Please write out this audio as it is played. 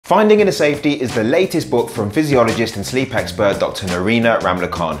Finding Inner Safety is the latest book from physiologist and sleep expert Dr. Nerina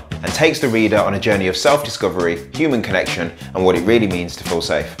Ramlakhan and takes the reader on a journey of self-discovery, human connection and what it really means to feel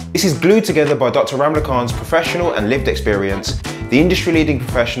safe. This is glued together by Dr. Ramlakhan's professional and lived experience, the industry-leading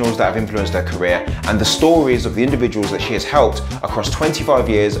professionals that have influenced her career and the stories of the individuals that she has helped across 25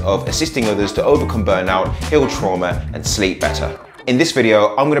 years of assisting others to overcome burnout, heal trauma and sleep better. In this video,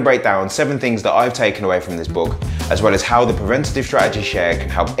 I'm going to break down 7 things that I've taken away from this book, as well as how the preventative strategies shared can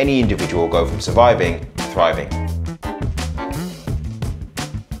help any individual go from surviving to thriving.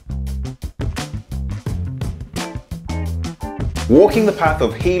 Walking the path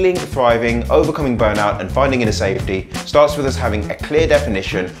of healing, thriving, overcoming burnout and finding inner safety starts with us having a clear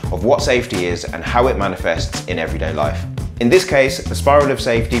definition of what safety is and how it manifests in everyday life. In this case, the spiral of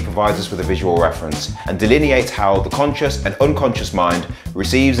safety provides us with a visual reference and delineates how the conscious and unconscious mind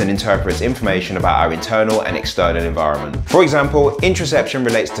receives and interprets information about our internal and external environment. For example, interoception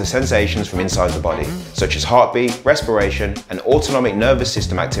relates to sensations from inside the body, such as heartbeat, respiration, and autonomic nervous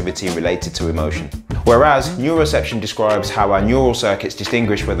system activity related to emotion. Whereas neuroception describes how our neural circuits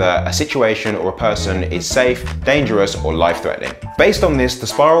distinguish whether a situation or a person is safe, dangerous, or life-threatening. Based on this, the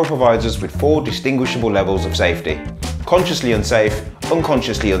spiral provides us with 4 distinguishable levels of safety: consciously unsafe,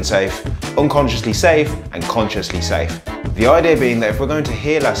 unconsciously unsafe, unconsciously safe, and consciously safe. The idea being that if we're going to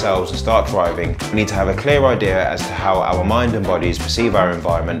heal ourselves and start thriving, we need to have a clear idea as to how our mind and bodies perceive our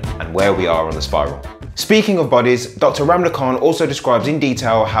environment and where we are on the spiral. Speaking of bodies, Dr. Ramlakhan also describes in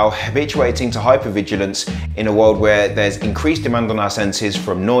detail how habituating to hypervigilance in a world where there's increased demand on our senses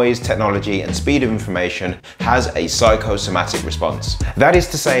from noise, technology, and speed of information has a psychosomatic response. That is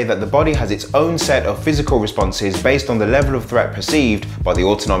to say that the body has its own set of physical responses based on the level of threat perceived by the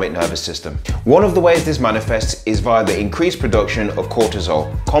autonomic nervous system. One of the ways this manifests is via the increased production of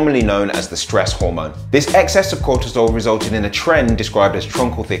cortisol, commonly known as the stress hormone. This excess of cortisol resulted in a trend described as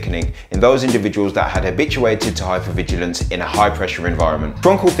truncal thickening in those individuals that had habituated to hypervigilance in a high-pressure environment.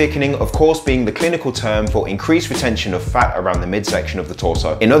 Truncal thickening, of course, being the clinical term for increased retention of fat around the midsection of the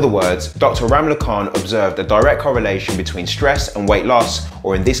torso. In other words, Dr. Ramlakhan observed a direct correlation between stress and weight loss,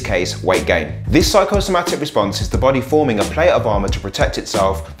 or in this case, weight gain. This psychosomatic response is the body forming a plate of armor to protect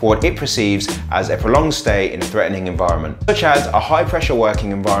itself for what it perceives as a prolonged stay in a threatening environment, such as a high-pressure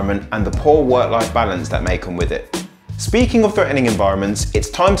working environment and the poor work-life balance that may come with it. Speaking of threatening environments, it's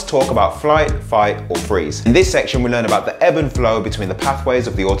time to talk about flight, fight, or freeze. In this section, we learn about the ebb and flow between the pathways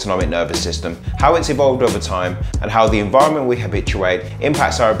of the autonomic nervous system, how it's evolved over time, and how the environment we habituate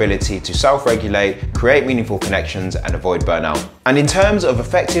impacts our ability to self-regulate, create meaningful connections, and avoid burnout. And in terms of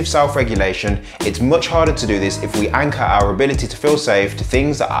effective self-regulation, it's much harder to do this if we anchor our ability to feel safe to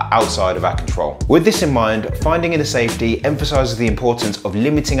things that are outside of our control. With this in mind, Finding Inner Safety emphasizes the importance of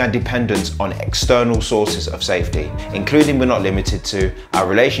limiting our dependence on external sources of safety, including but not limited to our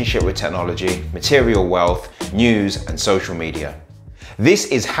relationship with technology, material wealth, news, and social media. This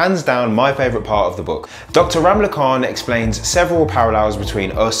is hands down my favourite part of the book. Dr. Ramlakhan explains several parallels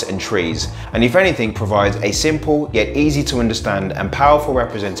between us and trees, and if anything provides a simple yet easy to understand and powerful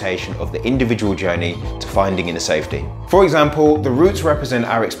representation of the individual journey to finding inner safety. For example, the roots represent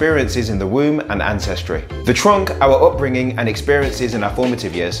our experiences in the womb and ancestry, the trunk our upbringing and experiences in our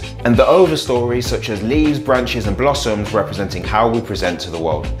formative years, and the overstory such as leaves, branches and blossoms representing how we present to the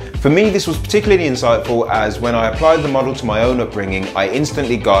world. For me, this was particularly insightful as when I applied the model to my own upbringing, I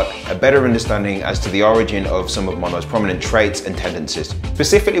instantly got a better understanding as to the origin of some of my most prominent traits and tendencies,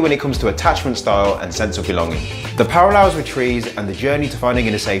 specifically when it comes to attachment style and sense of belonging. The parallels with trees and the journey to finding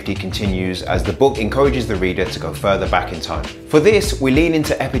inner safety continues as the book encourages the reader to go further back in time. For this, we lean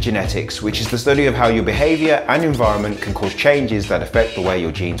into epigenetics, which is the study of how your behavior and environment can cause changes that affect the way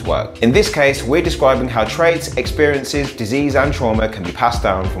your genes work. In this case, we're describing how traits, experiences, disease and trauma can be passed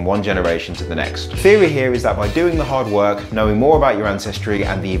down from one generation to the next. The theory here is that by doing the hard work, knowing more about your ancestry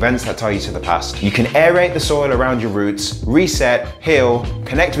and the events that tie you to the past, you can aerate the soil around your roots, reset, heal,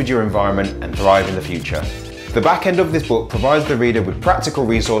 connect with your environment and thrive in the future. The back end of this book provides the reader with practical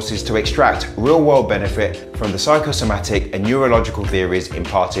resources to extract real-world benefit from the psychosomatic and neurological theories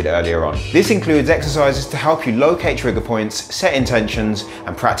imparted earlier on. This includes exercises to help you locate trigger points, set intentions,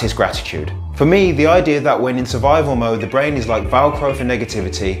 and practice gratitude. For me, the idea that when in survival mode, the brain is like Velcro for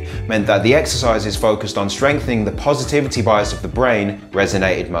negativity meant that the exercises focused on strengthening the positivity bias of the brain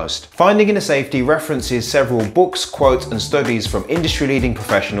resonated most. Finding Inner Safety references several books, quotes, and studies from industry-leading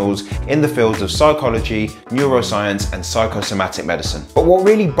professionals in the fields of psychology, neuroscience, and psychosomatic medicine. But what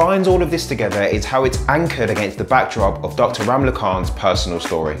really binds all of this together is how it's anchored against the backdrop of Dr. Ramlakhan's personal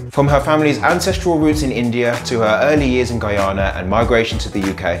story. From her family's ancestral roots in India to her early years in Guyana and migration to the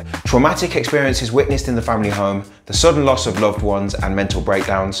UK, traumatic experiences experiences witnessed in the family home, the sudden loss of loved ones and mental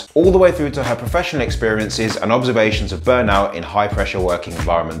breakdowns, all the way through to her professional experiences and observations of burnout in high-pressure working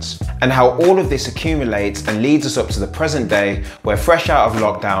environments, and how all of this accumulates and leads us up to the present day, where fresh out of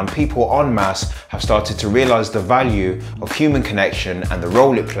lockdown, people en masse have started to realise the value of human connection and the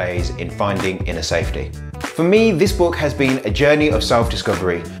role it plays in finding inner safety. For me, this book has been a journey of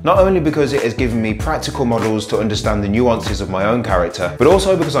self-discovery, not only because it has given me practical models to understand the nuances of my own character, but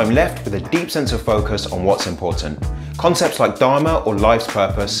also because I'm left with a deep sense of focus on what's important. Concepts like Dharma or life's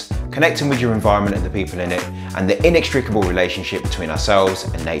purpose, connecting with your environment and the people in it, and the inextricable relationship between ourselves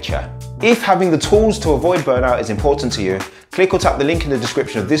and nature. If having the tools to avoid burnout is important to you, click or tap the link in the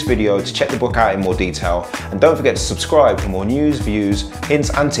description of this video to check the book out in more detail, and don't forget to subscribe for more news, views, hints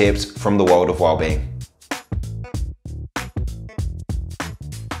and tips from the world of wellbeing.